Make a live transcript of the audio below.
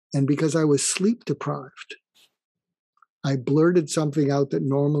And because I was sleep deprived, I blurted something out that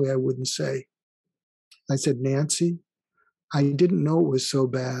normally I wouldn't say. I said, Nancy, I didn't know it was so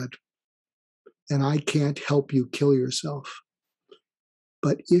bad, and I can't help you kill yourself.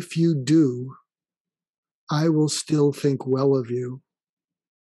 But if you do, I will still think well of you.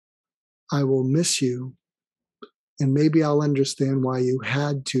 I will miss you, and maybe I'll understand why you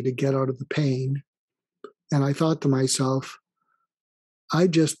had to get out of the pain. And I thought to myself, I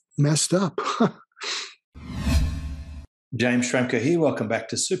just messed up. James Schramko here. Welcome back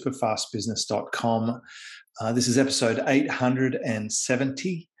to superfastbusiness.com. This is episode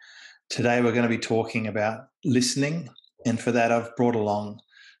 870. Today we're going to be talking about listening. And for that, I've brought along a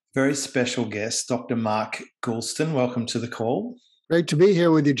very special guest, Dr. Mark Goulston. Welcome to the call. Great to be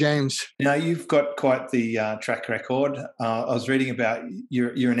here with you, James. Now, you've got quite the track record. I was reading about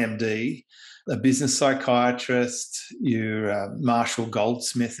you're an MD, a business psychiatrist, you're a Marshall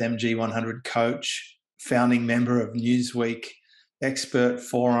Goldsmith MG 100 coach, founding member of Newsweek Expert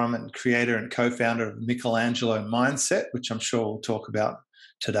Forum, and creator and co-founder of Michelangelo Mindset, which I'm sure we'll talk about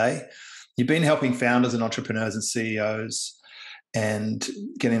today. You've been helping founders and entrepreneurs and CEOs and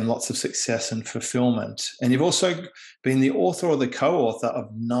getting lots of success and fulfillment. And you've also been the author or the co-author of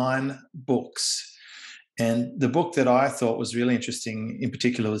 9 books. And the book that I thought was really interesting in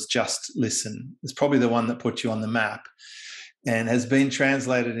particular was Just Listen. It's probably the one that put you on the map and has been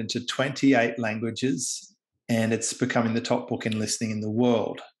translated into 28 languages, and it's becoming the top book in listening in the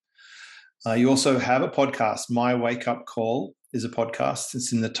world. You also have a podcast. My Wake Up Call is a podcast.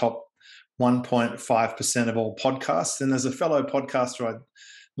 It's in the top 1.5% of all podcasts. And as a fellow podcaster,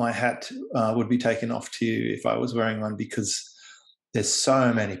 my hat would be taken off to you if I was wearing one, because there's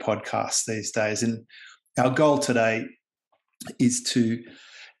so many podcasts these days. And our goal today is to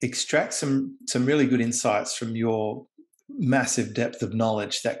extract some really good insights from your massive depth of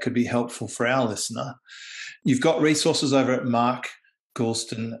knowledge that could be helpful for our listener. You've got resources over at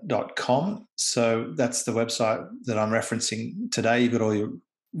markgoulston.com. So that's the website that I'm referencing today. You've got all your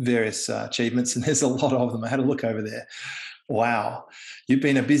various achievements, and there's a lot of them. I had a look over there. Wow. You've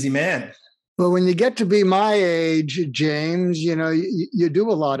been a busy man. Well, when you get to be my age, James, you do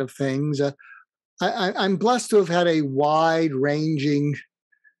a lot of things. I'm blessed to have had a wide-ranging.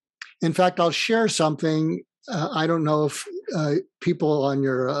 In fact, I'll share something. I don't know if people on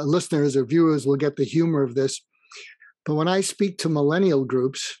your listeners or viewers will get the humor of this, but when I speak to millennial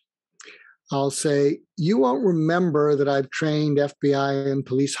groups, I'll say, you won't remember that I've trained FBI and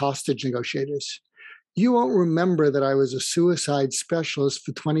police hostage negotiators. You won't remember that I was a suicide specialist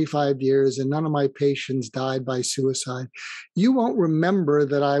for 25 years and none of my patients died by suicide. You won't remember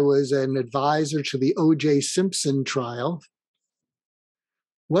that I was an advisor to the O.J. Simpson trial.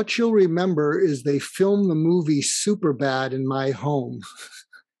 What you'll remember is they filmed the movie Superbad in my home.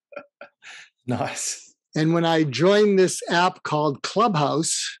 Nice. And when I joined this app called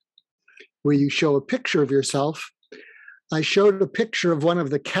Clubhouse, where you show a picture of yourself, I showed a picture of one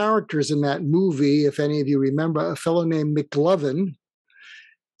of the characters in that movie, if any of you remember, a fellow named McLovin.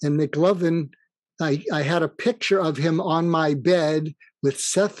 And McLovin, I had a picture of him on my bed with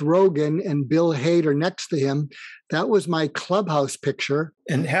Seth Rogen and Bill Hader next to him. That was my Clubhouse picture.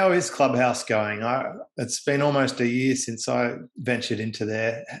 And how is Clubhouse going? It's been almost a year since I ventured into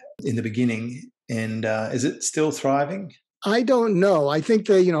there in the beginning. And is it still thriving? I don't know. I think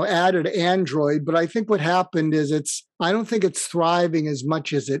they, added Android, but I think what happened is I don't think it's thriving as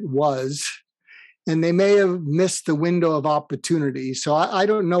much as it was. And they may have missed the window of opportunity. So I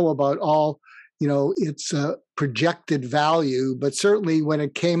don't know about all, its projected value, but certainly when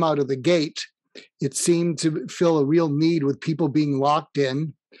it came out of the gate, it seemed to fill a real need with people being locked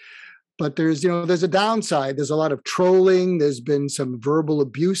in. But there's a downside. There's a lot of trolling. There's been some verbal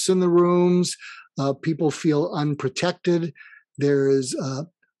abuse in the rooms. People feel unprotected. There's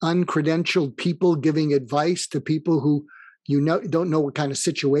uncredentialed people giving advice to people who don't know what kind of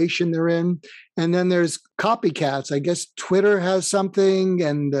situation they're in. And then there's copycats. I guess Twitter has something,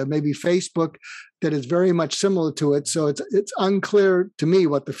 and maybe Facebook, that is very much similar to it. So it's unclear to me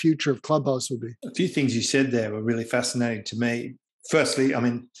what the future of Clubhouse will be. A few things you said there were really fascinating to me. Firstly,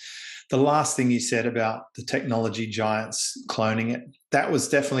 the last thing you said about the technology giants cloning it, that was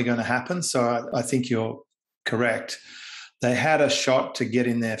definitely going to happen. So I think you're correct. They had a shot to get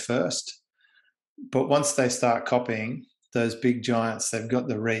in there first, but once they start copying those big giants, they've got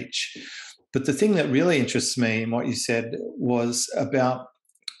the reach. But the thing that really interests me in what you said was about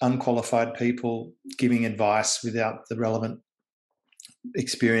unqualified people giving advice without the relevant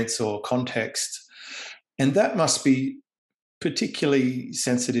experience or context. And that must be particularly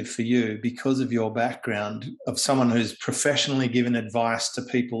sensitive for you because of your background of someone who's professionally given advice to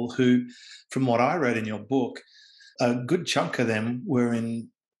people who, from what I read in your book, a good chunk of them were in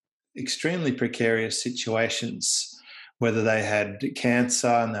extremely precarious situations, whether they had cancer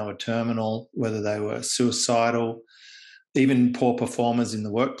and they were terminal, whether they were suicidal, even poor performers in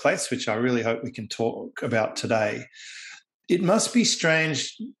the workplace, which I really hope we can talk about today. It must be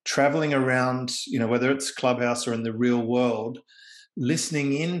strange traveling around, whether it's Clubhouse or in the real world,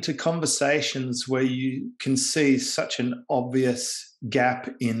 listening into conversations where you can see such an obvious gap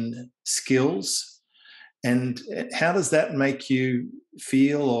in skills. And how does that make you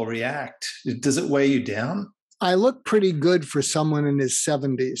feel or react? Does it weigh you down? I look pretty good for someone in his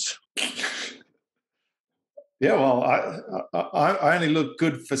 70s. Yeah, well, I only look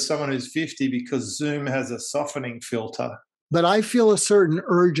good for someone who's 50 because Zoom has a softening filter. But I feel a certain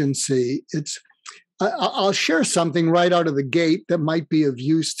urgency. I'll share something right out of the gate that might be of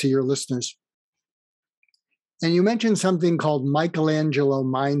use to your listeners. And you mentioned something called Michelangelo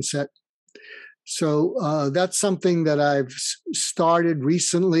mindset. So that's something that I've started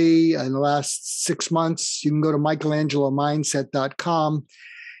recently in the last 6 months. You can go to michelangelomindset.com.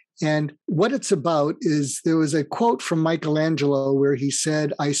 And what it's about is there was a quote from Michelangelo where he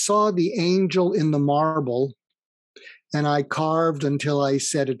said, "I saw the angel in the marble, and I carved until I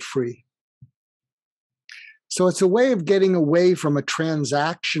set it free." So it's a way of getting away from a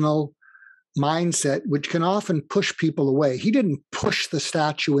transactional mindset, which can often push people away. He didn't push the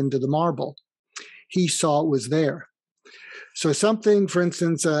statue into the marble. He saw it was there. So something, for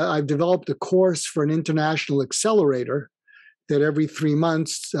instance, I've developed a course for an international accelerator that every 3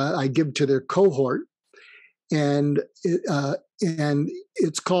 months I give to their cohort. And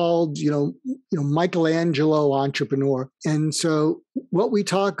it's called, Michelangelo Entrepreneur. And so what we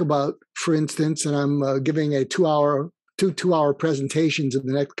talk about, for instance, and I'm giving a two-hour presentations in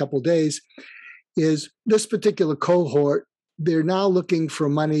the next couple of days, is this particular cohort, they're now looking for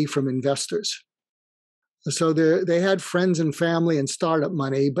money from investors. So they had friends and family and startup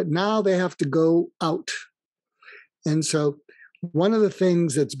money, but now they have to go out. And so one of the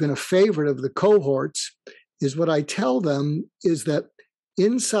things that's been a favorite of the cohorts is what I tell them is that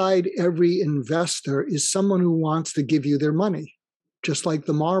inside every investor is someone who wants to give you their money, just like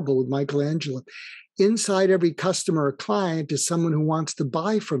the marble with Michelangelo. Inside every customer or client is someone who wants to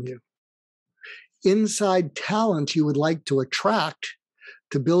buy from you. Inside talent you would like to attract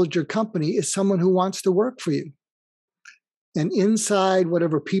to build your company is someone who wants to work for you. And inside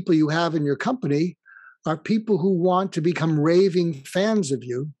whatever people you have in your company are people who want to become raving fans of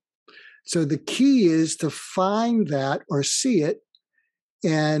you. So the key is to find that or see it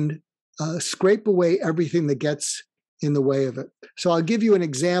and scrape away everything that gets in the way of it. So I'll give you an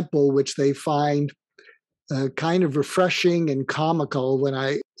example which they find kind of refreshing and comical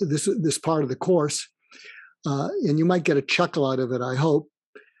when this part of the course, and you might get a chuckle out of it, I hope.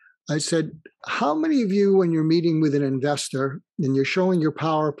 I said, how many of you, when you're meeting with an investor and you're showing your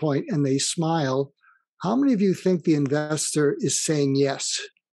PowerPoint and they smile, how many of you think the investor is saying yes?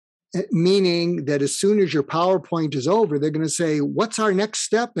 Meaning that as soon as your PowerPoint is over, they're going to say, what's our next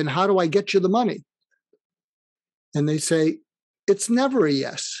step and how do I get you the money? And they say, it's never a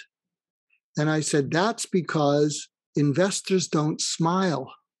yes. And I said, that's because investors don't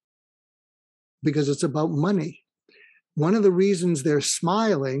smile because it's about money. One of the reasons they're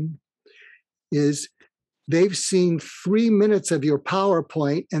smiling is they've seen 3 minutes of your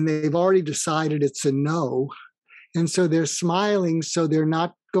PowerPoint and they've already decided it's a no. And so they're smiling so they're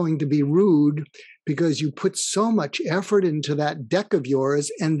not going to be rude because you put so much effort into that deck of yours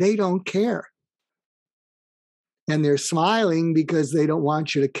and they don't care. And they're smiling because they don't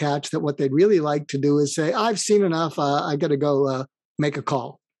want you to catch that what they'd really like to do is say, I've seen enough, I got to go make a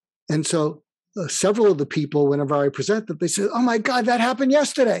call. And so several of the people, whenever I present that, they said, oh my God, that happened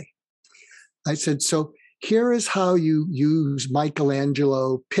yesterday. I said, so here is how you use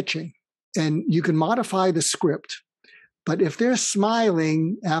Michelangelo pitching. And you can modify the script. But if they're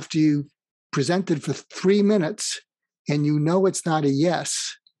smiling after you presented for 3 minutes and you know it's not a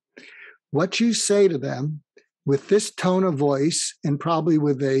yes, what you say to them with this tone of voice and probably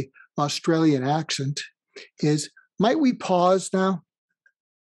with a Australian accent is, might we pause now?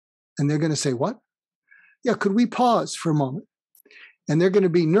 And they're going to say, what? Yeah, could we pause for a moment? And they're going to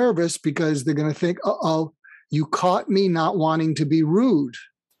be nervous because they're going to think, uh-oh, you caught me not wanting to be rude.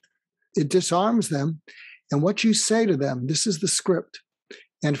 It disarms them. And what you say to them, this is the script.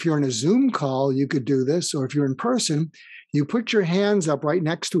 And if you're in a Zoom call, you could do this. Or if you're in person, you put your hands up right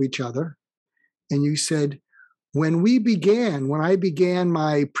next to each other. And you said, when I began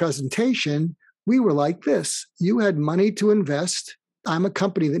my presentation, we were like this. You had money to invest. I'm a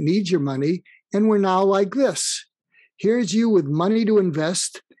company that needs your money, and we're now like this. Here's you with money to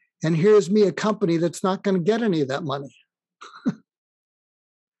invest, and here's me, a company that's not going to get any of that money.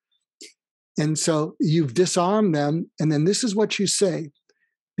 And so you've disarmed them, and then this is what you say,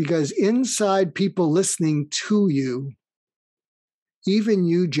 because inside people listening to you, even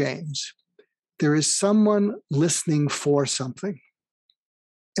you, James, there is someone listening for something.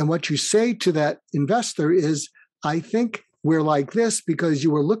 And what you say to that investor is, I think we're like this because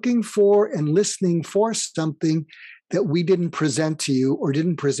you were looking for and listening for something that we didn't present to you or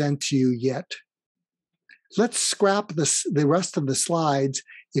didn't present to you yet. Let's scrap the rest of the slides.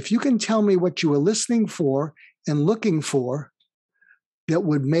 If you can tell me what you were listening for and looking for that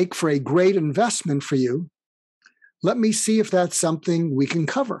would make for a great investment for you, let me see if that's something we can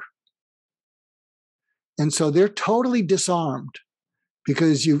cover. And so they're totally disarmed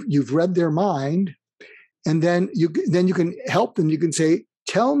because you've read their mind, and then you can help them. You can say,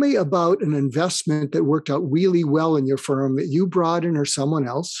 tell me about an investment that worked out really well in your firm that you brought in or someone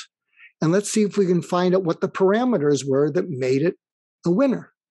else, and let's see if we can find out what the parameters were that made it a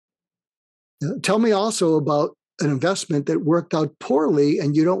winner. Tell me also about an investment that worked out poorly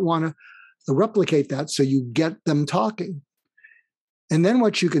and you don't want to replicate that, so you get them talking. And then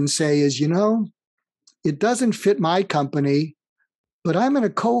what you can say is, it doesn't fit my company, but I'm in a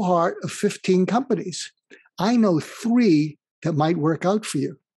cohort of 15 companies. I know 3 that might work out for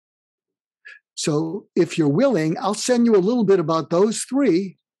you. So if you're willing, I'll send you a little bit about those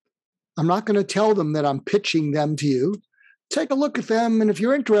 3. I'm not going to tell them that I'm pitching them to you. Take a look at them, and if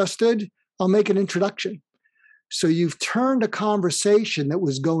you're interested, I'll make an introduction. So you've turned a conversation that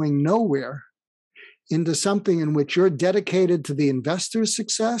was going nowhere into something in which you're dedicated to the investor's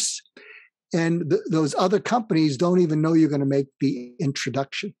success, and those other companies don't even know you're going to make the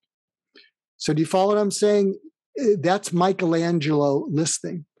introduction. So do you follow what I'm saying? That's Michelangelo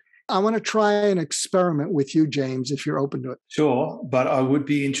listening. I want to try an experiment with you, James, if you're open to it. Sure, but I would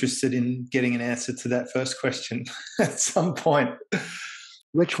be interested in getting an answer to that first question at some point.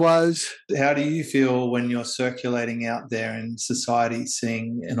 Which was? How do you feel when you're circulating out there in society,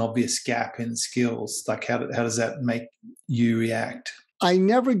 seeing an obvious gap in skills? Like, how does that make you react? I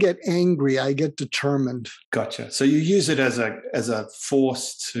never get angry. I get determined. Gotcha. So you use it as a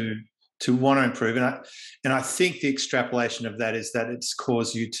force to want to improve. And I think the extrapolation of that is that it's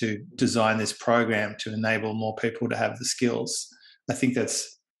caused you to design this program to enable more people to have the skills. I think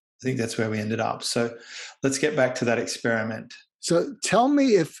that's where we ended up. So let's get back to that experiment. So tell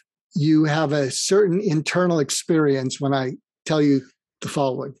me if you have a certain internal experience when I tell you the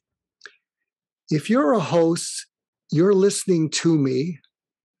following. If you're a host, you're listening to me,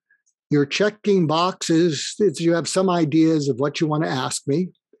 you're checking boxes, you have some ideas of what you want to ask me,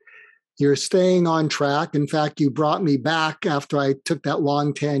 you're staying on track. In fact, you brought me back after I took that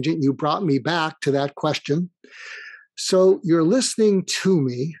long tangent, you brought me back to that question. So you're listening to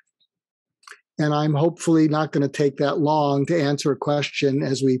me. And I'm hopefully not going to take that long to answer a question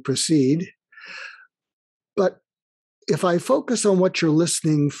as we proceed. But if I focus on what you're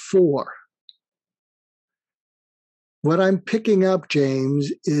listening for, what I'm picking up,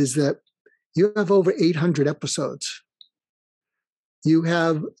 James, is that you have over 800 episodes. You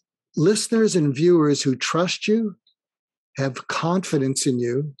have listeners and viewers who trust you, have confidence in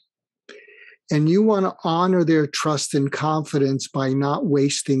you, and you want to honor their trust and confidence by not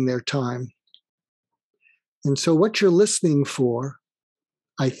wasting their time. And so what you're listening for,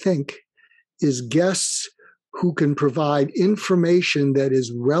 I think, is guests who can provide information that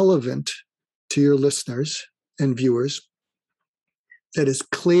is relevant to your listeners and viewers, that is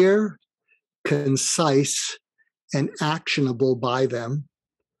clear, concise, and actionable by them.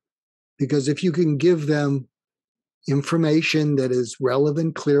 Because if you can give them information that is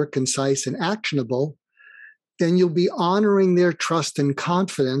relevant, clear, concise, and actionable, then you'll be honoring their trust and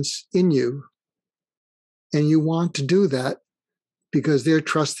confidence in you. And you want to do that because their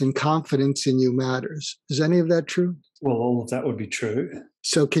trust and confidence in you matters. Is any of that true? Well, all of that would be true.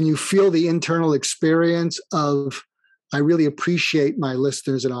 So can you feel the internal experience of, I really appreciate my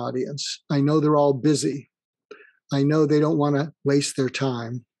listeners and audience. I know they're all busy. I know they don't want to waste their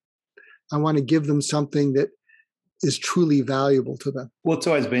time. I want to give them something that is truly valuable to them. Well, it's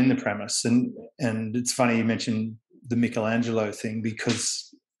always been the premise. And it's funny you mentioned the Michelangelo thing,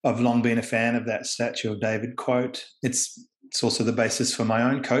 because I've long been a fan of that Statue of David quote. It's also the basis for my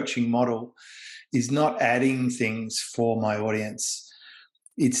own coaching model, is not adding things for my audience.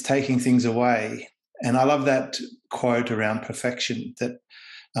 It's taking things away. And I love that quote around perfection that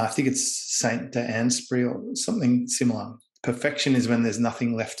I think it's Saint D'Ansbury or something similar. Perfection is when there's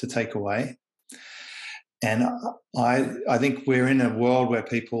nothing left to take away. And I think we're in a world where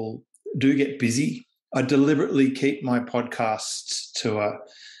people do get busy. I deliberately keep my podcasts to a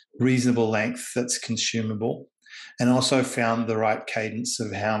reasonable length that's consumable, and also found the right cadence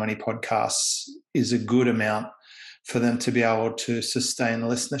of how many podcasts is a good amount for them to be able to sustain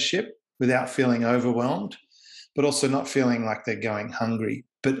listenership without feeling overwhelmed, but also not feeling like they're going hungry.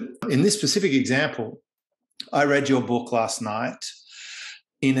 But in this specific example, I read your book last night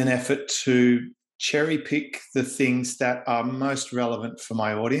in an effort to cherry pick the things that are most relevant for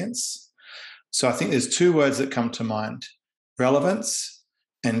my audience. So I think there's two words that come to mind: relevance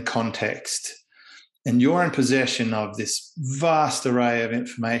and context. And you're in possession of this vast array of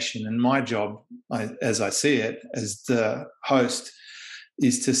information. And my job, as I see it, as the host,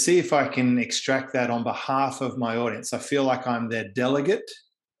 is to see if I can extract that on behalf of my audience. I feel like I'm their delegate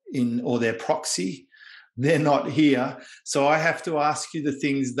or their proxy. They're not here. So I have to ask you the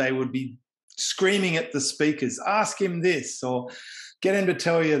things they would be screaming at the speakers. Ask him this, or get him to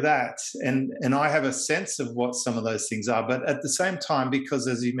tell you that. And I have a sense of what some of those things are. But at the same time, because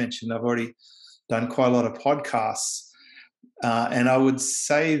as you mentioned, I've already done quite a lot of podcasts. And I would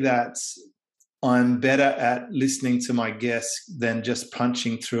say that I'm better at listening to my guests than just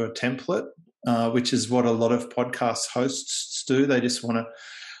punching through a template, which is what a lot of podcast hosts do. They just want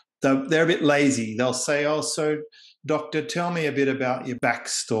to, they're a bit lazy. They'll say, oh, so doctor, tell me a bit about your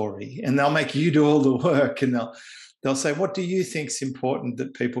backstory. And they'll make you do all the work, and they'll say, what do you think is important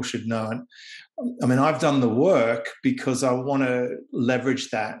that people should know? And I mean, I've done the work because I want to leverage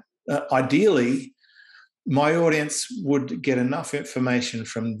that. Ideally, my audience would get enough information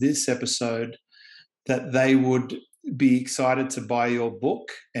from this episode that they would be excited to buy your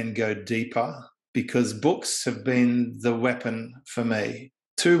book and go deeper, because books have been the weapon for me.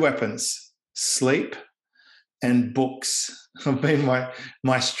 Two weapons: sleep and books have been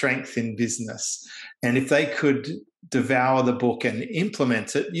my strength in business. And if they could devour the book and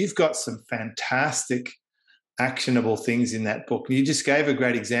implement it, you've got some fantastic actionable things in that book. You just gave a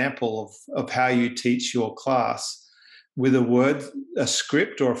great example of how you teach your class with a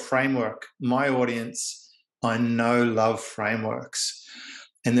script or a framework. My audience, I know, love frameworks.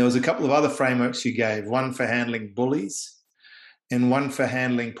 And there was a couple of other frameworks you gave, one for handling bullies and one for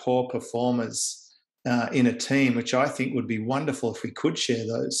handling poor performers in a team, which I think would be wonderful if we could share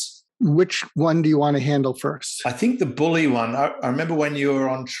those. Which one do you want to handle first? I think the bully one. I remember when you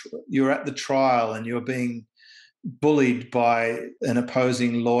were at the trial and you were being bullied by an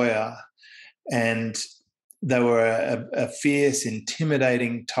opposing lawyer, and they were a fierce,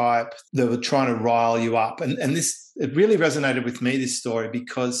 intimidating type that were trying to rile you up. And it really resonated with me, this story,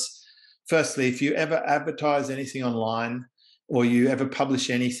 because firstly, if you ever advertise anything online or you ever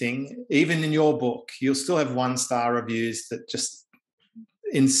publish anything, even in your book, you'll still have 1-star reviews that just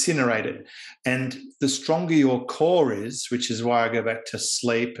incinerate it. And the stronger your core is, which is why I go back to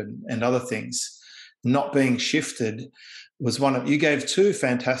sleep and other things, not being shifted, was you gave two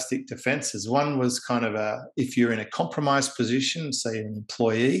fantastic defenses. One was kind of if you're in a compromised position, say you're an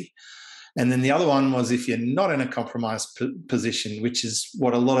employee, and then the other one was if you're not in a compromised position, which is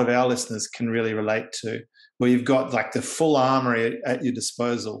what a lot of our listeners can really relate to, where you've got like the full armory at your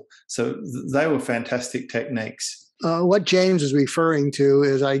disposal. So they were fantastic techniques. What James is referring to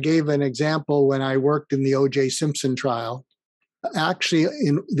is I gave an example when I worked in the O.J. Simpson trial. Actually,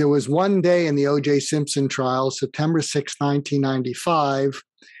 there was one day in the O.J. Simpson trial, September 6, 1995,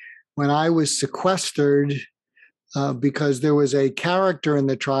 when I was sequestered because there was a character in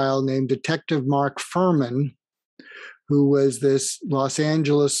the trial named Detective Mark Furman, who was this Los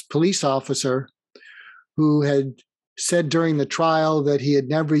Angeles police officer who had said during the trial that he had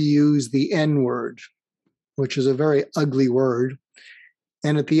never used the N-word, which is a very ugly word.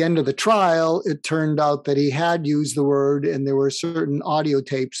 And at the end of the trial, it turned out that he had used the word, and there were certain audio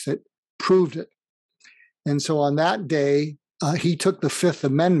tapes that proved it. And so on that day, he took the Fifth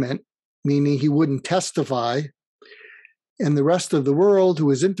Amendment, meaning he wouldn't testify. And the rest of the world who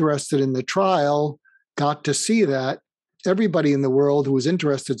was interested in the trial got to see that. Everybody in the world who was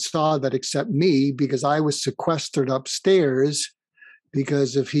interested saw that except me, because I was sequestered upstairs,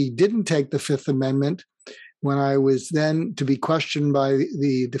 because if he didn't take the Fifth Amendment, when I was then to be questioned by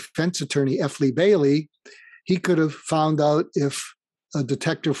the defense attorney, F. Lee Bailey, he could have found out if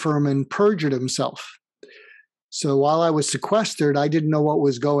Detective Furman perjured himself. So while I was sequestered, I didn't know what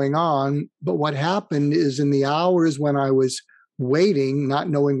was going on. But what happened is in the hours when I was waiting, not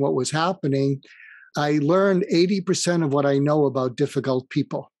knowing what was happening, I learned 80% of what I know about difficult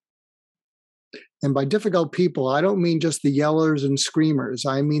people. And by difficult people, I don't mean just the yellers and screamers.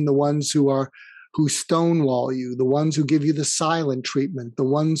 I mean the ones who stonewall you, the ones who give you the silent treatment, the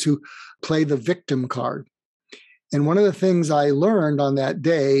ones who play the victim card. And one of the things I learned on that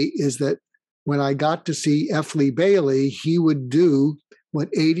day is that when I got to see F. Lee Bailey, he would do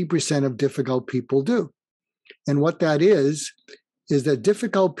what 80% of difficult people do. And what that is that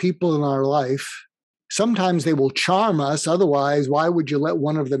difficult people in our life, sometimes they will charm us. Otherwise, why would you let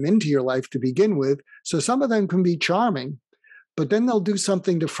one of them into your life to begin with? So some of them can be charming, but then they'll do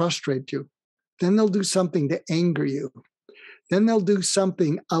something to frustrate you. Then they'll do something to anger you. Then they'll do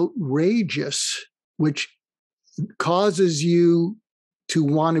something outrageous, which causes you to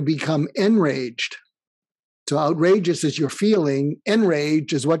want to become enraged. So outrageous is your feeling,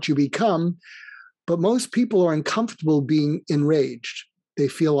 enraged is what you become. But most people are uncomfortable being enraged. They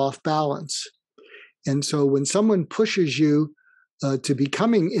feel off balance. And so when someone pushes you to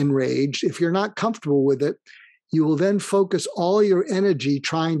becoming enraged, if you're not comfortable with it, you will then focus all your energy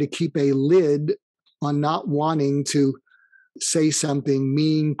trying to keep a lid on not wanting to say something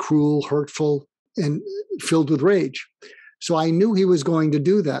mean, cruel, hurtful, and filled with rage. So I knew he was going to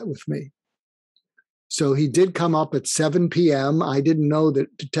do that with me. So he did come up at 7 p.m. I didn't know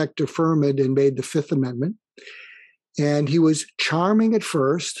that Detective Furman had made the Fifth Amendment. And he was charming at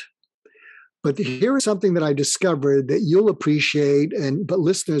first. But here is something that I discovered that you'll appreciate, but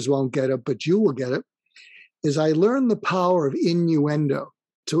listeners won't get it, but you will get it, is I learned the power of innuendo.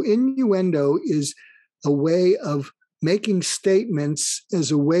 So innuendo is a way of making statements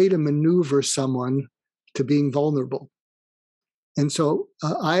as a way to maneuver someone to being vulnerable. And so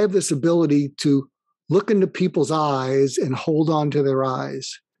I have this ability to look into people's eyes and hold on to their eyes.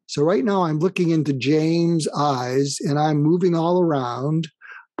 So right now I'm looking into James' eyes and I'm moving all around,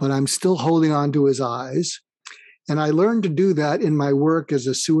 but I'm still holding on to his eyes. And I learned to do that in my work as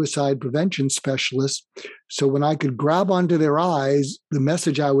a suicide prevention specialist. So when I could grab onto their eyes, the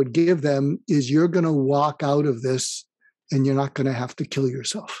message I would give them is, you're going to walk out of this and you're not going to have to kill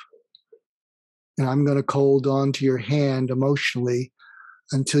yourself. And I'm going to hold on to your hand emotionally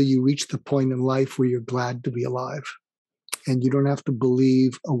until you reach the point in life where you're glad to be alive. And you don't have to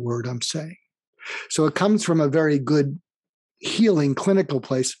believe a word I'm saying. So it comes from a very good healing clinical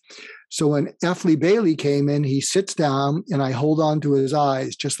place. So when F. Lee Bailey came in, he sits down and I hold on to his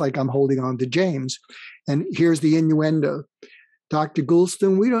eyes, just like I'm holding on to James. And here's the innuendo. Dr.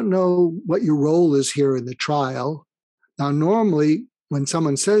 Goulston, we don't know what your role is here in the trial. Now, normally when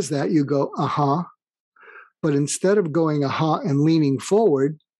someone says that, you go, uh-huh. But instead of going, uh-huh, and leaning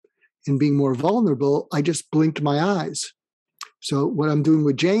forward and being more vulnerable, I just blinked my eyes. So what I'm doing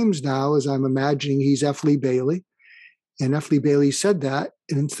with James now is I'm imagining he's F. Lee Bailey. And F. Lee Bailey said that.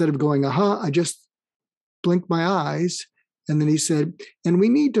 And instead of going, uh-huh, I just blinked my eyes. And then he said, and we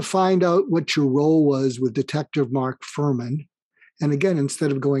need to find out what your role was with Detective Mark Furman. And again,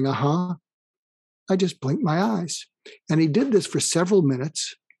 instead of going, uh-huh, I just blinked my eyes. And he did this for several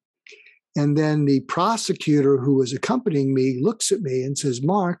minutes. And then the prosecutor who was accompanying me looks at me and says,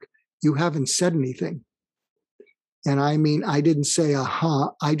 Mark, you haven't said anything. And I mean, I didn't say,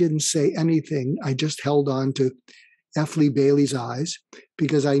 uh-huh, I didn't say anything. I just held on to F. Lee Bailey's eyes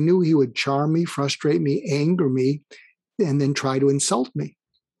because I knew he would charm me, frustrate me, anger me, and then try to insult me.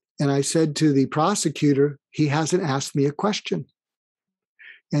 And I said to the prosecutor, he hasn't asked me a question.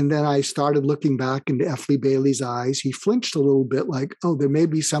 And then I started looking back into F. Lee Bailey's eyes. He flinched a little bit like, oh, there may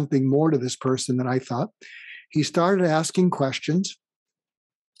be something more to this person than I thought. He started asking questions.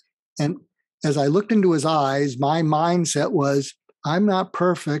 And as I looked into his eyes, my mindset was, I'm not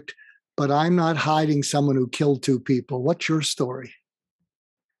perfect, but I'm not hiding someone who killed two people. What's your story?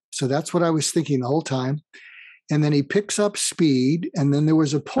 So that's what I was thinking the whole time. And then he picks up speed. And then there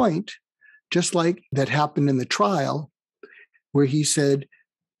was a point, just like that happened in the trial, where he said,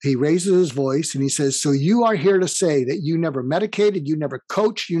 he raises his voice and he says, so you are here to say that you never medicated, you never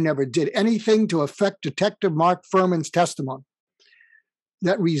coached, you never did anything to affect Detective Mark Furman's testimony.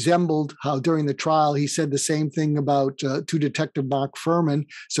 That resembled how during the trial he said the same thing about to Detective Mark Furman.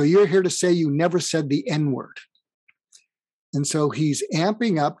 So you're here to say you never said the N-word. And so he's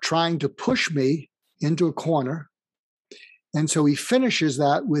amping up, trying to push me into a corner. And so he finishes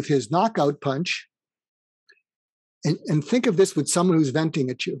that with his knockout punch. And think of this with someone who's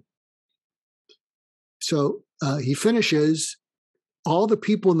venting at you. So he finishes. All the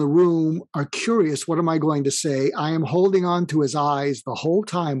people in the room are curious. What am I going to say? I am holding on to his eyes the whole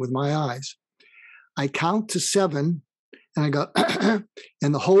time with my eyes. I count to 7 and I go,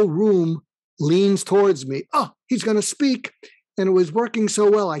 and the whole room leans towards me. Oh, he's going to speak. And it was working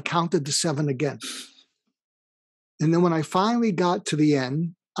so well, I counted to 7 again. And then when I finally got to the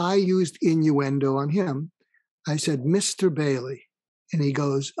end, I used innuendo on him. I said, Mr. Bailey. And he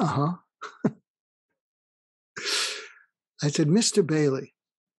goes, uh-huh. I said, Mr. Bailey,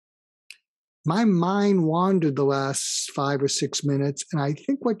 my mind wandered the last 5 or 6 minutes, and I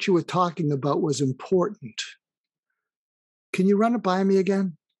think what you were talking about was important. Can you run it by me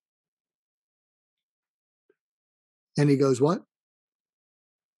again? And he goes, what?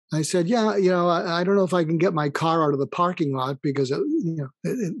 I said, yeah, I don't know if I can get my car out of the parking lot because,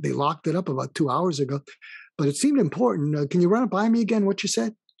 they locked it up about 2 hours ago, but it seemed important. Can you run it by me again, what you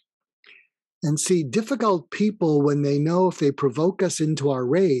said? And see, difficult people, when they know if they provoke us into our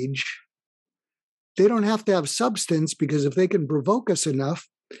rage, they don't have to have substance, because if they can provoke us enough,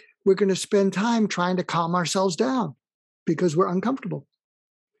 we're going to spend time trying to calm ourselves down because we're uncomfortable.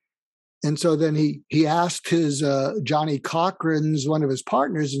 And so then he asked his Johnny Cochran's, one of his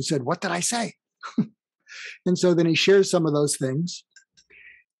partners, and said, what did I say? And so then he shares some of those things.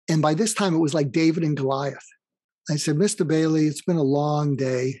 And by this time, it was like David and Goliath. I said, Mr. Bailey, it's been a long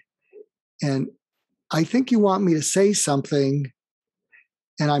day. And I think you want me to say something,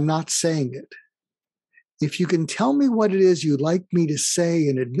 and I'm not saying it. If you can tell me what it is you'd like me to say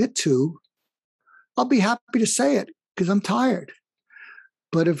and admit to, I'll be happy to say it because I'm tired.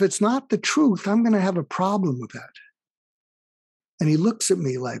 But if it's not the truth, I'm going to have a problem with that. And he looks at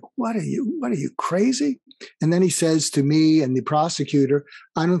me like, what are you crazy? And then he says to me and the prosecutor,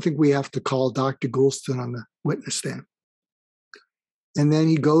 I don't think we have to call Dr. Goulston on the witness stand. And then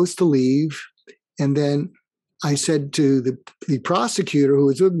he goes to leave. And then I said to the prosecutor who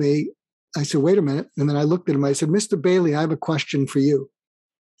was with me, I said, wait a minute. And then I looked at him. I said, Mr. Bailey, I have a question for you.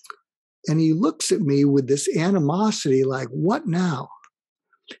 And he looks at me with this animosity like, what now?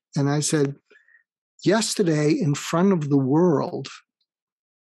 And I said, yesterday in front of the world,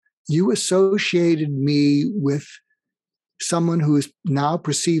 you associated me with someone who is now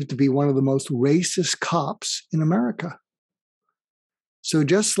perceived to be one of the most racist cops in America. So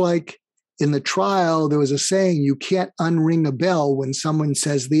just like in the trial, there was a saying, you can't unring a bell when someone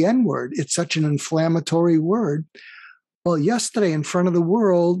says the N-word. It's such an inflammatory word. Well, yesterday in front of the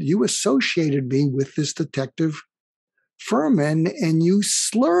world, you associated me with this detective Furman, and you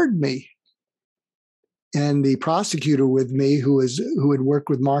slurred me. And the prosecutor with me, who had worked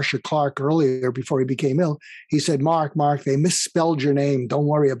with Marcia Clark earlier before he became ill, he said, Mark, they misspelled your name. Don't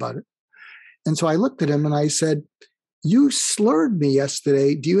worry about it. And so I looked at him and I said, you slurred me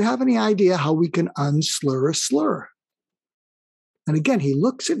yesterday. Do you have any idea how we can unslur a slur? And again, he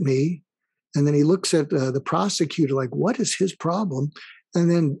looks at me, and then he looks at the prosecutor like, what is his problem? And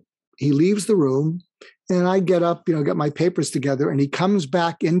then he leaves the room, and I get up, get my papers together, and he comes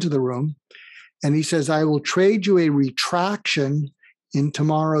back into the room, and he says, I will trade you a retraction in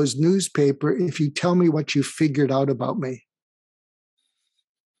tomorrow's newspaper if you tell me what you figured out about me.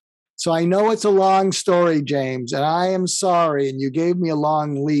 So I know it's a long story, James, and I am sorry, and you gave me a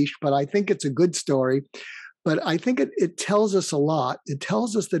long leash, but I think it's a good story. But I think it tells us a lot. It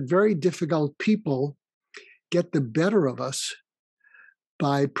tells us that very difficult people get the better of us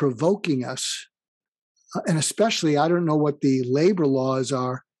by provoking us. And especially, I don't know what the labor laws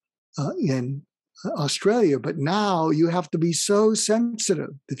are in Australia, but now you have to be so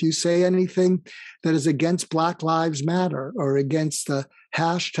sensitive. If you say anything that is against Black Lives Matter or against the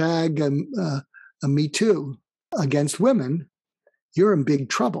hashtag Me Too against women, you're in big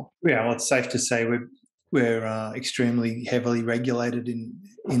trouble. Yeah, well, it's safe to say we're extremely heavily regulated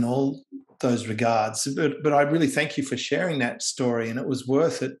in all those regards. But I really thank you for sharing that story, and it was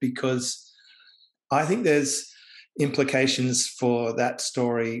worth it because I think there's implications for that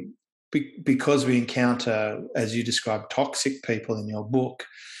story because we encounter, as you described, toxic people in your book.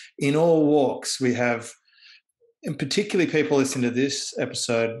 In all walks, we have, and particularly people listening to this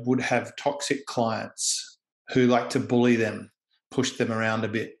episode would have toxic clients who like to bully them, push them around a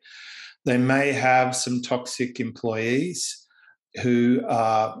bit. They may have some toxic employees who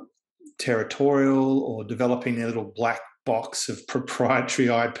are territorial or developing their little black box of proprietary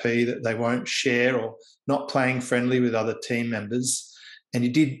IP that they won't share, or not playing friendly with other team members. And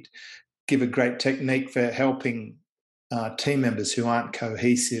you did give a great technique for helping team members who aren't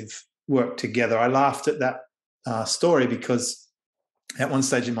cohesive work together. I laughed at that story because at one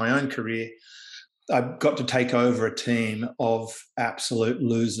stage in my own career, I got to take over a team of absolute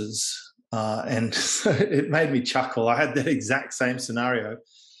losers. And so it made me chuckle. I had that exact same scenario,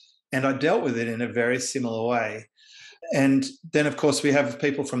 and I dealt with it in a very similar way. And then, of course, we have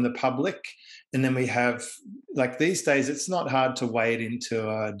people from the public, and then we have, like these days, it's not hard to wade into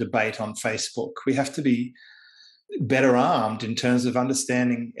a debate on Facebook. We have to be better armed in terms of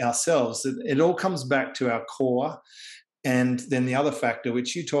understanding ourselves. It all comes back to our core. And then the other factor,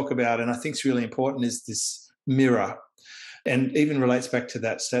 which you talk about, and I think is really important, is this mirror. And even relates back to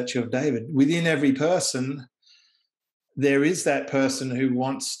that statue of David. Within every person, there is that person who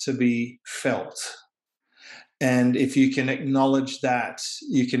wants to be felt. And if you can acknowledge that,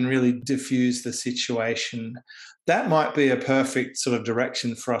 you can really diffuse the situation. That might be a perfect sort of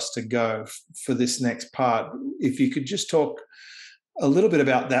direction for us to go for this next part. If you could just talk a little bit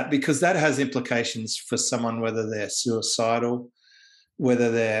about that, because that has implications for someone, whether they're suicidal,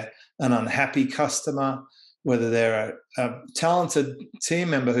 whether they're an unhappy customer, whether they're a talented team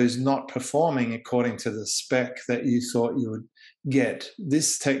member who's not performing according to the spec that you thought you would get.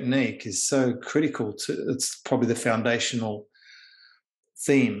 This technique is so critical it's probably the foundational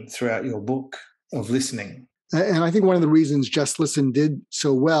theme throughout your book of listening. And I think one of the reasons Just Listen did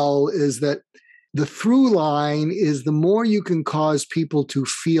so well is that the through line is the more you can cause people to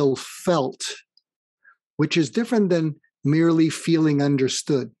feel felt, which is different than merely feeling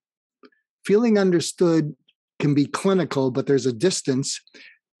understood. Feeling understood can be clinical, but there's a distance.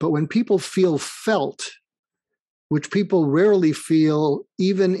 But when people feel felt, which people rarely feel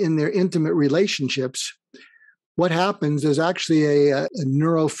even in their intimate relationships, what happens is actually a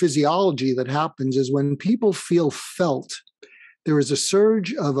neurophysiology that happens is when people feel felt, there is a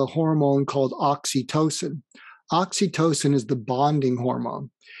surge of a hormone called oxytocin. Oxytocin is the bonding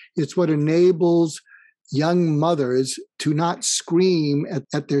hormone. It's what enables young mothers to not scream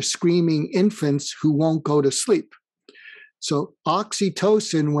at their screaming infants who won't go to sleep. So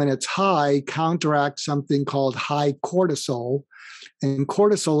oxytocin, when it's high, counteracts something called high cortisol, and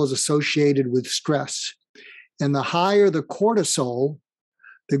cortisol is associated with stress. And the higher the cortisol,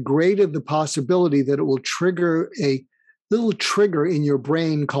 the greater the possibility that it will trigger a little trigger in your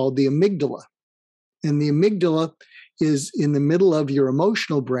brain called the amygdala. And the amygdala is in the middle of your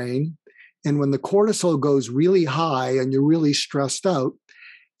emotional brain. And when the cortisol goes really high and you're really stressed out,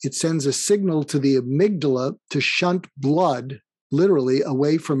 it sends a signal to the amygdala to shunt blood, literally,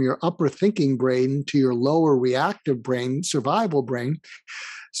 away from your upper thinking brain to your lower reactive brain, survival brain.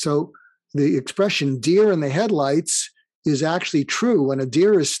 So the expression deer in the headlights is actually true. When a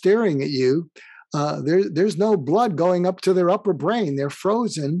deer is staring at you, there's no blood going up to their upper brain. They're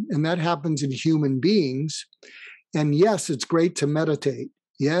frozen, and that happens in human beings. And yes, it's great to meditate.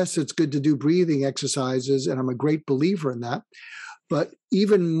 Yes, it's good to do breathing exercises, and I'm a great believer in that. But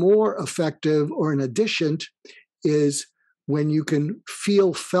even more effective, or in addition, is when you can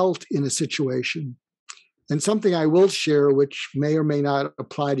feel felt in a situation. And something I will share, which may or may not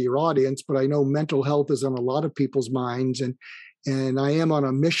apply to your audience, but I know mental health is on a lot of people's minds, and I am on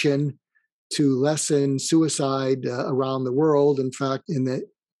a mission to lessen suicide around the world. In fact, in the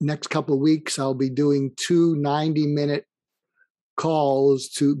next couple of weeks, I'll be doing 2 90-minute calls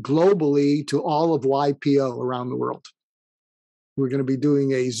globally to all of YPO around the world. We're going to be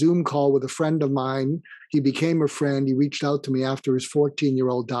doing a Zoom call with a friend of mine. He became a friend. He reached out to me after his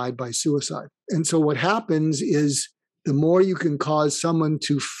 14-year-old died by suicide. And so what happens is the more you can cause someone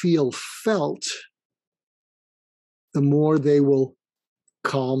to feel felt, the more they will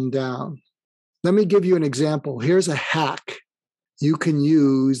calm down. Let me give you an example. Here's a hack you can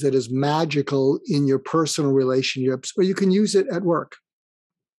use that is magical in your personal relationships, or you can use it at work.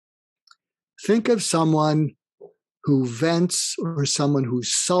 Think of someone who vents, or someone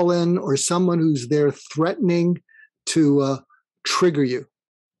who's sullen, or someone who's there threatening to trigger you.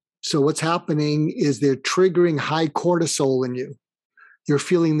 So what's happening is they're triggering high cortisol in you. You're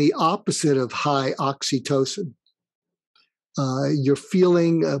feeling the opposite of high oxytocin. You're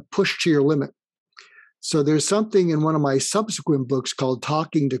feeling pushed to your limit. So there's something in one of my subsequent books called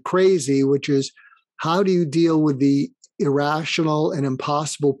Talking to Crazy, which is how do you deal with the irrational and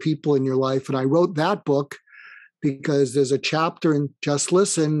impossible people in your life? And I wrote that book because there's a chapter in Just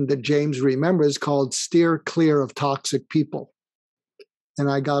Listen that James remembers called Steer Clear of Toxic People. And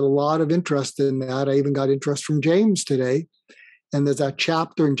I got a lot of interest in that. I even got interest from James today. And there's that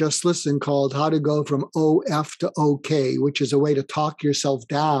chapter in Just Listen called How to Go from OF to OK, which is a way to talk yourself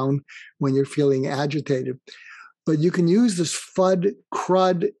down when you're feeling agitated. But you can use this FUD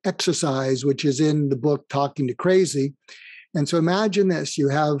CRUD exercise, which is in the book Talking to Crazy. And so imagine this. You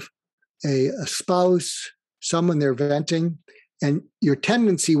have a spouse, someone they're venting, and your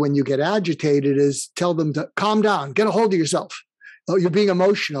tendency when you get agitated is tell them to calm down, get a hold of yourself. Oh, you're being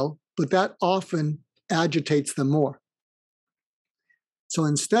emotional, but that often agitates them more. So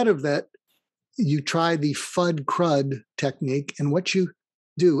instead of that, you try the FUD CRUD technique, and what you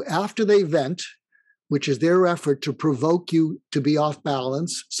do after they vent, which is their effort to provoke you to be off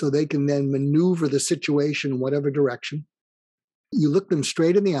balance so they can then maneuver the situation in whatever direction, you look them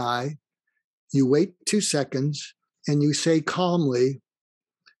straight in the eye, you wait 2 seconds, and you say calmly,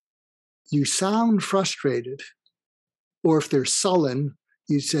 "You sound frustrated." Or if they're sullen,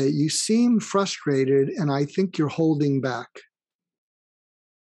 you say, you seem frustrated and I think you're holding back.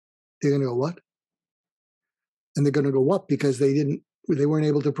 They're going to go, what? And they're going to go, what? Because they weren't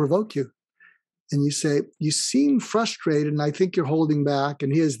able to provoke you. And you say, you seem frustrated and I think you're holding back.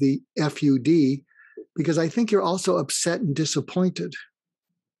 And here's the FUD, because I think you're also upset and disappointed.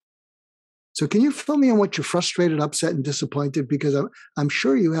 So can you fill me in what you're frustrated, upset, and disappointed? Because I'm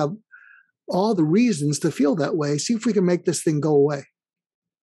sure you have all the reasons to feel that way. See if we can make this thing go away.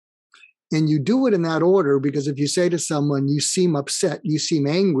 And you do it in that order, because if you say to someone, you seem upset, you seem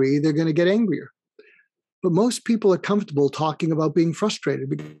angry, they're going to get angrier. But most people are comfortable talking about being frustrated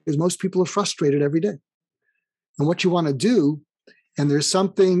because most people are frustrated every day. And what you want to do, and there's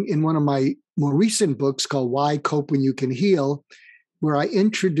something in one of my more recent books called Why Cope When You Can Heal, where I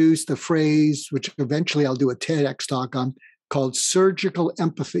introduced the phrase, which eventually I'll do a TEDx talk on, called surgical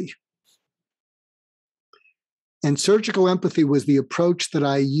empathy. And surgical empathy was the approach that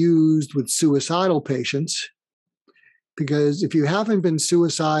I used with suicidal patients. Because if you haven't been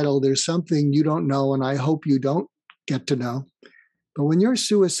suicidal, there's something you don't know, and I hope you don't get to know. But when you're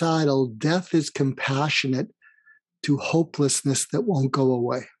suicidal, death is compassionate to hopelessness that won't go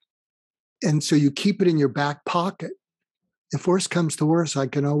away. And so you keep it in your back pocket. If worse comes to worse, I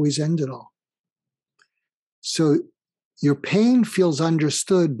can always end it all. So your pain feels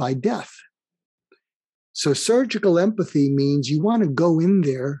understood by death. So surgical empathy means you want to go in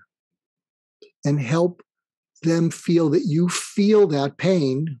there and help them feel that you feel that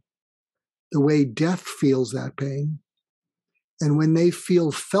pain the way death feels that pain. And when they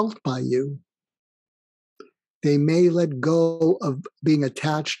feel felt by you, they may let go of being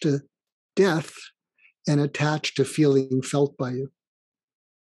attached to death and attached to feeling felt by you.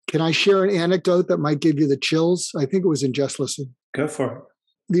 Can I share an anecdote that might give you the chills? I think it was in Just Listen. Go for it.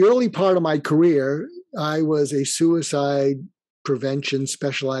 The early part of my career, I was a suicide prevention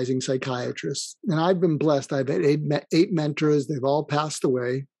specializing psychiatrist. And I've been blessed. I've had eight mentors. They've all passed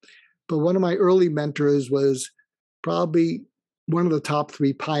away. But one of my early mentors was probably one of the top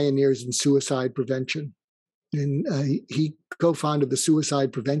 3 pioneers in suicide prevention. And he co-founded the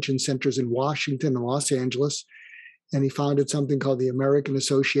suicide prevention centers in Washington and Los Angeles. And he founded something called the American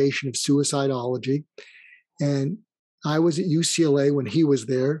Association of Suicidology. And I was at UCLA when he was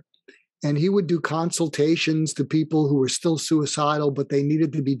there. And he would do consultations to people who were still suicidal, but they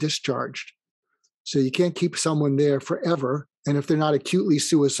needed to be discharged. So you can't keep someone there forever. And if they're not acutely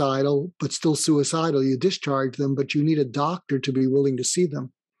suicidal, but still suicidal, you discharge them, but you need a doctor to be willing to see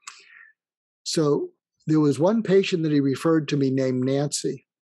them. So there was one patient that he referred to me named Nancy.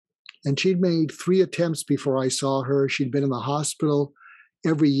 And she'd made 3 attempts before I saw her. She'd been in the hospital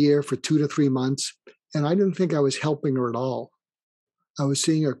every year for 2 to 3 months. And I didn't think I was helping her at all. I was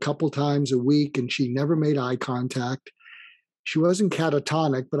seeing her a couple times a week, and she never made eye contact. She wasn't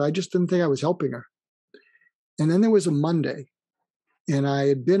catatonic, but I just didn't think I was helping her. And then there was a Monday, and I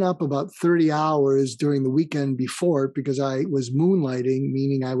had been up about 30 hours during the weekend before it because I was moonlighting,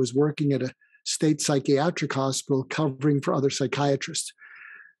 meaning I was working at a state psychiatric hospital covering for other psychiatrists.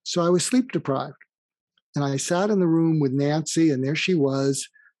 So I was sleep deprived. And I sat in the room with Nancy, and there she was,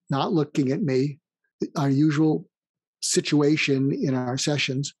 not looking at me, our usual situation in our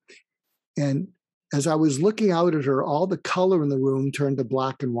sessions. And as I was looking out at her, all the color in the room turned to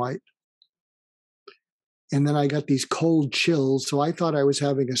black and white. And then I got these cold chills. So I thought I was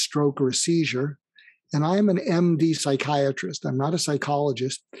having a stroke or a seizure. And I'm an MD psychiatrist. I'm not a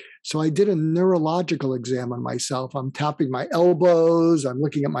psychologist. So I did a neurological exam on myself. I'm tapping my elbows. I'm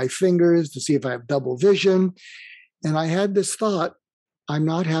looking at my fingers to see if I have double vision. And I had this thought, I'm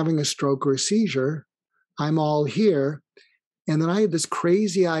not having a stroke or a seizure. I'm all here. And then I had this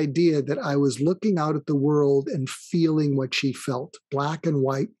crazy idea that I was looking out at the world and feeling what she felt, black and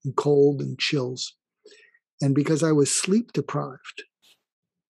white and cold and chills. And because I was sleep deprived,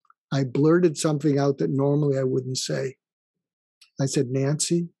 I blurted something out that normally I wouldn't say. I said,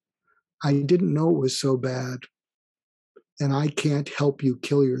 Nancy, I didn't know it was so bad, and I can't help you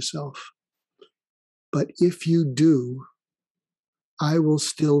kill yourself. But if you do, I will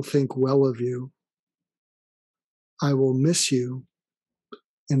still think well of you. I will miss you,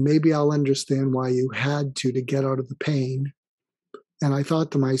 and maybe I'll understand why you had to get out of the pain. And I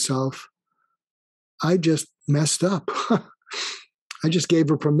thought to myself, I just messed up. I just gave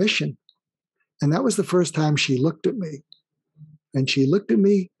her permission. And that was the first time she looked at me. And she looked at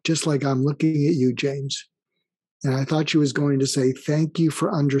me just like I'm looking at you, James. And I thought she was going to say, thank you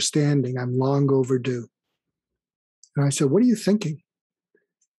for understanding. I'm long overdue. And I said, what are you thinking?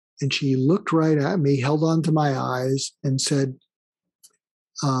 And she looked right at me, held on to my eyes, and said,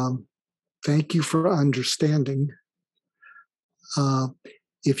 thank you for understanding.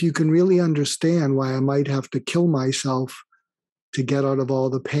 if you can really understand why I might have to kill myself to get out of all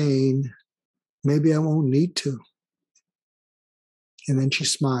the pain, maybe I won't need to. And then she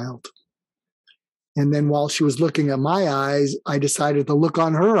smiled. And then while she was looking at my eyes, I decided to look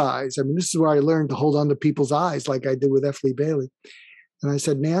on her eyes. I mean, this is where I learned to hold on to people's eyes like I did with F. Lee Bailey. And I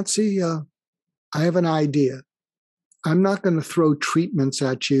said, Nancy, I have an idea. I'm not going to throw treatments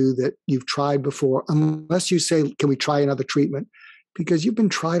at you that you've tried before, unless you say, can we try another treatment? Because you've been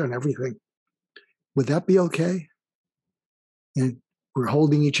tried on everything. Would that be okay? And we're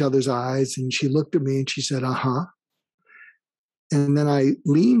holding each other's eyes. And she looked at me and she said, uh-huh. And then I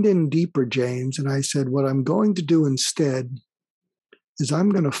leaned in deeper, James, and I said, what I'm going to do instead is I'm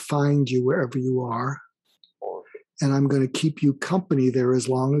going to find you wherever you are, and I'm going to keep you company there as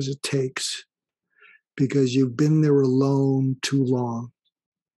long as it takes, because you've been there alone too long.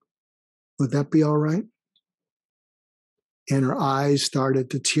 Would that be all right? And her eyes started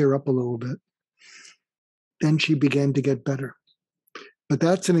to tear up a little bit. Then she began to get better. But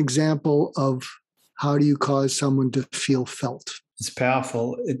that's an example of how do you cause someone to feel felt. It's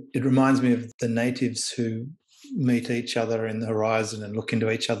powerful. It reminds me of the natives who meet each other in the horizon and look into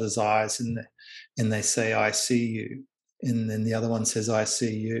each other's eyes, and they say, I see you. And then the other one says, I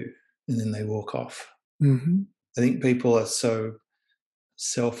see you. And then they walk off. Mm-hmm. I think people are so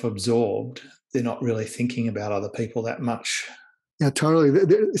self-absorbed, they're not really thinking about other people that much. Yeah, totally.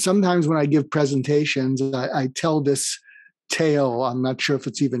 Sometimes when I give presentations, I tell this tale. I'm not sure if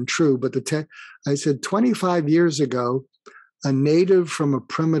it's even true, but I said 25 years ago, a native from a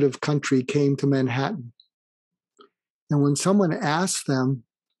primitive country came to Manhattan. And when someone asked them,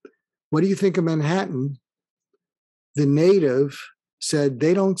 what do you think of Manhattan? The native said,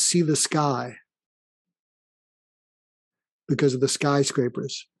 they don't see the sky because of the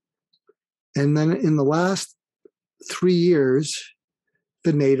skyscrapers. And then in the last 3 years,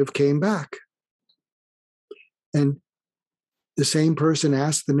 the native came back. And the same person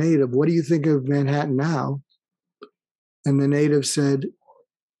asked the native, what do you think of Manhattan now? And the native said,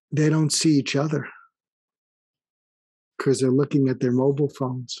 they don't see each other because they're looking at their mobile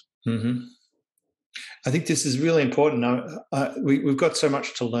phones. Mm-hmm. I think this is really important. We've got so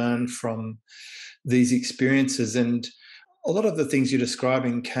much to learn from these experiences, and a lot of the things you're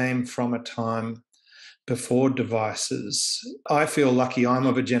describing came from a time before devices. I feel lucky I'm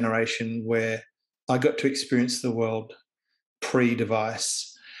of a generation where I got to experience the world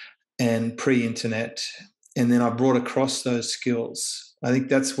pre-device and pre-internet, and then I brought across those skills. I think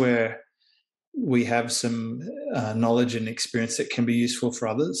that's where we have some knowledge and experience that can be useful for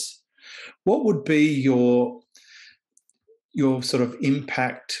others. What would be your sort of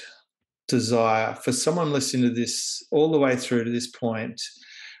impact desire for someone listening to this all the way through to this point?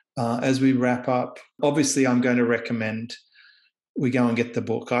 As we wrap up, obviously I'm going to recommend we go and get the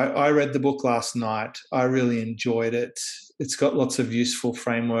book. I read the book last night. I really enjoyed it. It's got lots of useful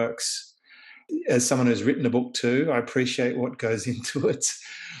frameworks. As someone who's written a book too, I appreciate what goes into it.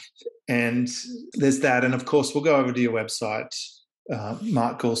 And there's that. And of course, we'll go over to your website,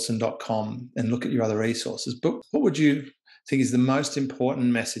 markgoulston.com, and look at your other resources. But what would you think is the most important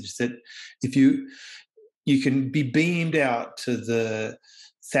message that if you can be beamed out to the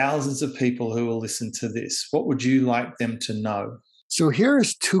thousands of people who will listen to this, what would you like them to know? So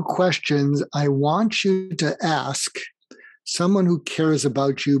here's 2 questions I want you to ask someone who cares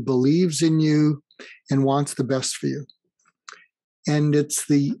about you, believes in you, and wants the best for you. And it's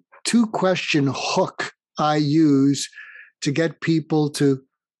the 2-question hook I use to get people to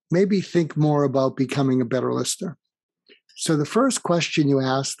maybe think more about becoming a better listener. So the first question you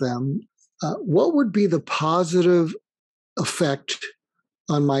ask them, what would be the positive effect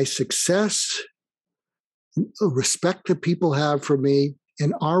on my success, respect that people have for me,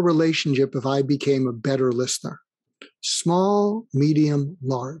 and our relationship if I became a better listener? Small, medium,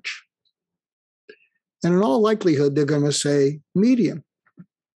 large. And in all likelihood, they're going to say medium.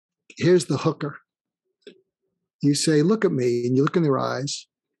 Here's the hooker. You say, look at me, and you look in their eyes,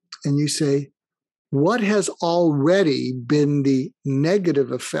 and you say, what has already been the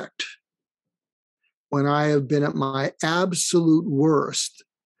negative effect when I have been at my absolute worst?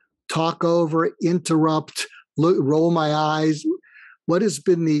 Talk over, interrupt, roll my eyes. What has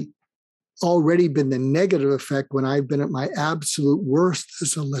been already been the negative effect when I've been at my absolute worst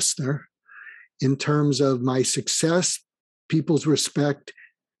as a listener in terms of my success, people's respect,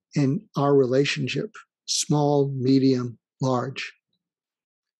 and our relationship? Small, medium, large.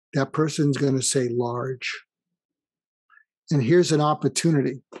 That person's going to say large. And here's an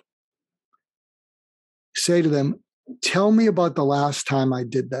opportunity. Say to them, tell me about the last time I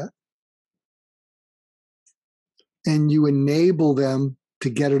did that. And you enable them to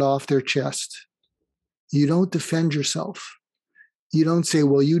get it off their chest. You don't defend yourself. You don't say,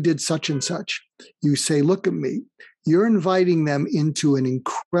 well, you did such and such. You say, look at me. You're inviting them into an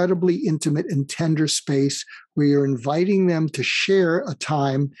incredibly intimate and tender space where you're inviting them to share a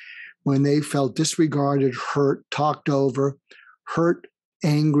time when they felt disregarded, hurt, talked over, hurt,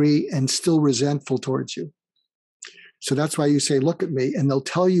 angry, and still resentful towards you. So that's why you say, look at me, and they'll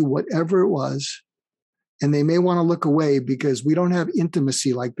tell you whatever it was. And they may want to look away because we don't have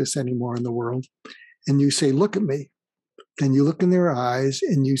intimacy like this anymore in the world. And you say, look at me. Then you look in their eyes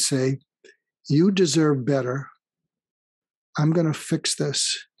and you say, you deserve better. I'm going to fix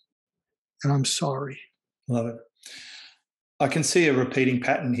this. And I'm sorry. Love it. I can see a repeating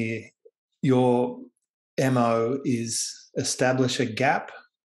pattern here. Your MO is establish a gap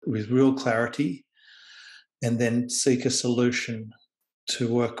with real clarity and then seek a solution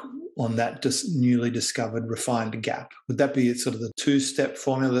to work on that newly discovered, refined gap. Would that be sort of the two-step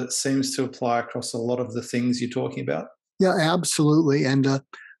formula that seems to apply across a lot of the things you're talking about? Yeah, absolutely. And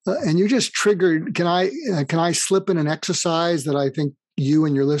you just triggered. Can I slip in an exercise that I think you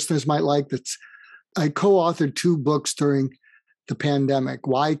and your listeners might like? I co-authored 2 books during the pandemic: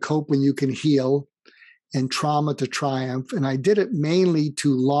 Why Cope When You Can Heal and Trauma to Triumph. And I did it mainly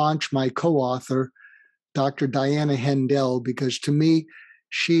to launch my co-author, Dr. Diana Hendel, because to me,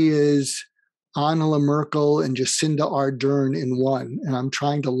 she is Angela Merkel and Jacinda Ardern in one. And I'm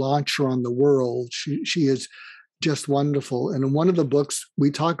trying to launch her on the world. She is just wonderful. And in one of the books,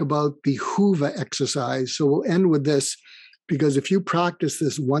 we talk about the Hoover exercise. So we'll end with this, because if you practice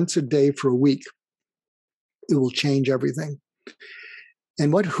this once a day for a week, it will change everything.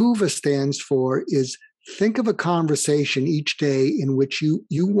 And what Hoover stands for is, think of a conversation each day in which you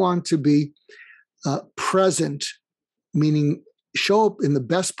want to be present, meaning show up in the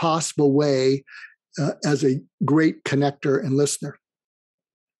best possible way as a great connector and listener.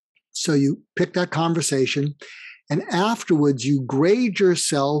 So you pick that conversation, and afterwards you grade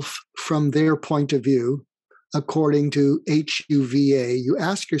yourself from their point of view according to HUVA. You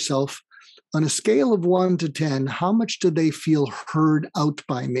ask yourself, on a scale of 1 to 10, how much do they feel heard out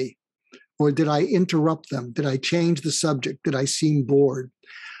by me? Or did I interrupt them? Did I change the subject? Did I seem bored?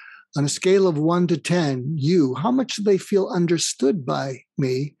 On a scale of 1 to 10, how much do they feel understood by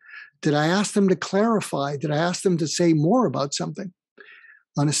me? Did I ask them to clarify? Did I ask them to say more about something?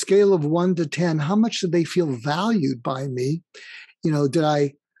 On a scale of 1 to 10, how much did they feel valued by me? Did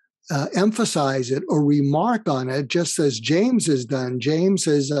I emphasize it or remark on it, just as James has done? James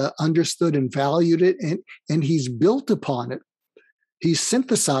has understood and valued it, and he's built upon it. He's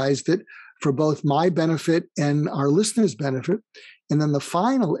synthesized it for both my benefit and our listeners' benefit. And then the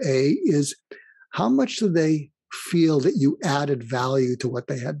final A is, how much do they feel that you added value to what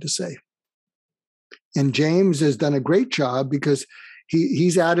they had to say? And James has done a great job, because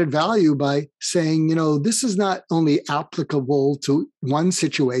he's added value by saying, this is not only applicable to one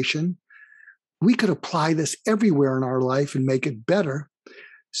situation. We could apply this everywhere in our life and make it better.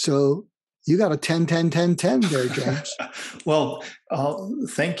 So you got a 10, 10, 10, 10 there, James. Well,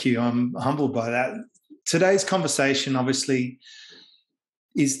 thank you. I'm humbled by that. Today's conversation, obviously,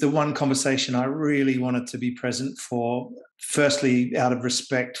 is the one conversation I really wanted to be present for. Firstly, out of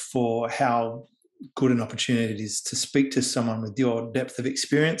respect for how good an opportunity it is to speak to someone with your depth of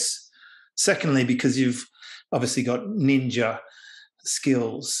experience. Secondly, because you've obviously got ninja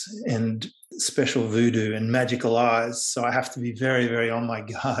skills and special voodoo and magical eyes, so I have to be very, very on my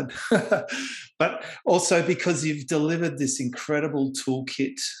guard. But also because you've delivered this incredible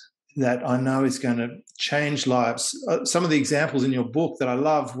toolkit that I know is going to change lives. Some of the examples in your book that I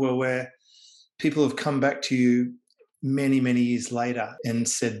love were where people have come back to you many, many years later and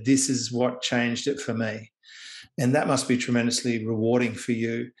said, this is what changed it for me. And that must be tremendously rewarding for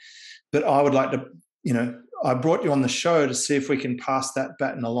you. But I would like to, I brought you on the show to see if we can pass that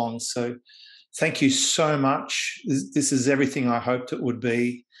baton along. So thank you so much. This is everything I hoped it would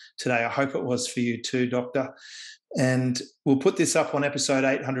be today. I hope it was for you too, Doctor. And we'll put this up on episode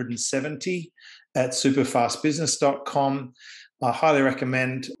 870 at superfastbusiness.com. I highly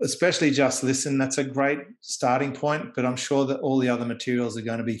recommend, especially Just Listen. That's a great starting point, but I'm sure that all the other materials are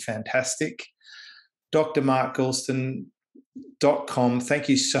going to be fantastic. drmarkgoulston.com. Thank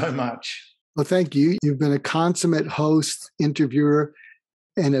you so much. Well, thank you. You've been a consummate host, interviewer,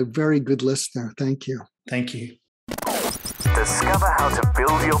 and a very good listener. Thank you. Thank you. Discover how to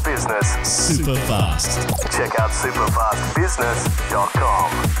build your business super fast. Check out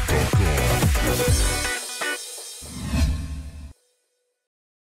superfastbusiness.com.